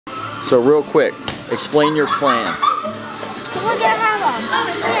So real quick, explain your plan. So we're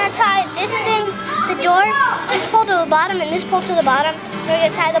gonna tie this thing, the door, this pole to the bottom and this pole to the bottom. We're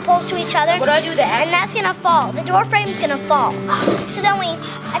gonna tie the poles to each other. What do I do there? And that's gonna fall. The door frame's gonna fall. So then we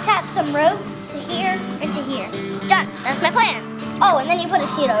attach some ropes to here and to here. Done. That's my plan. Oh, and then you put a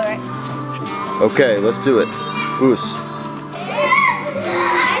sheet over it. Okay, let's do it. Oos.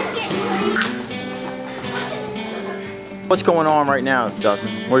 What's going on right now,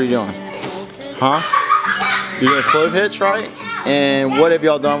 Justin? What are you doing? Huh? You're doing clove hitch, right? And what have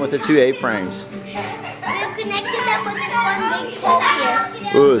y'all done with the two A-frames? We've connected them with this one big pole here.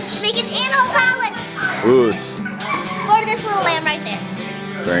 Oos. Make an animal palace. Oos. Or this little lamb right there.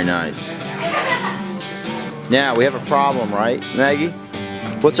 Very nice. Now, we have a problem, right, Maggie?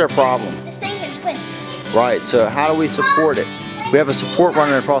 What's our problem? This thing can twist. Right, so how do we support it? We have a support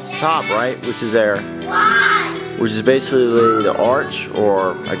running across the top, right? Which is there. Why? Which is basically the arch,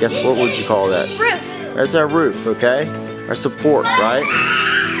 or I guess what would you call that? Roof. That's our roof, okay? Our support, right?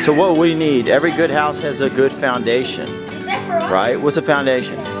 So what we need, every good house has a good foundation, Except for us. right? What's a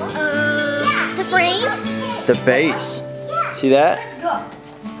foundation? The frame. The base. See that?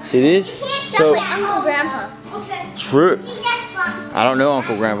 See these? Sound like Uncle Grandpa. True. I don't know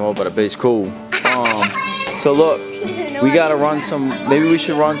Uncle Grandpa, but it's cool. So look, we gotta run some, maybe we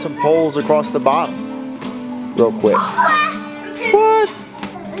should run some poles across the bottom. Real quick. What?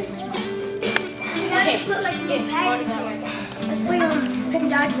 Okay. Let's play on pin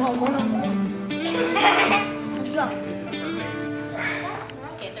dodgeball 1-on-1. Let's go.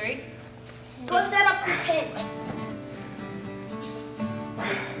 Okay, 3. Go set up the pin.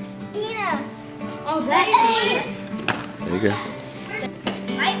 Oh, that There you go.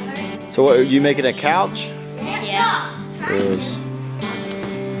 So what, are you making a couch? Yeah. Yes.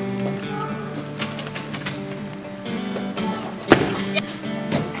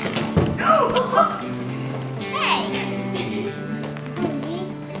 Hey!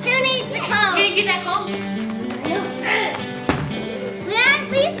 Who needs the comb? Can you get that comb? We at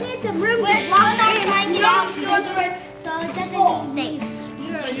least need some room to walk out and hang it out so it doesn't need things.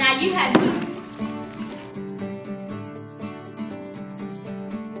 But now you have to.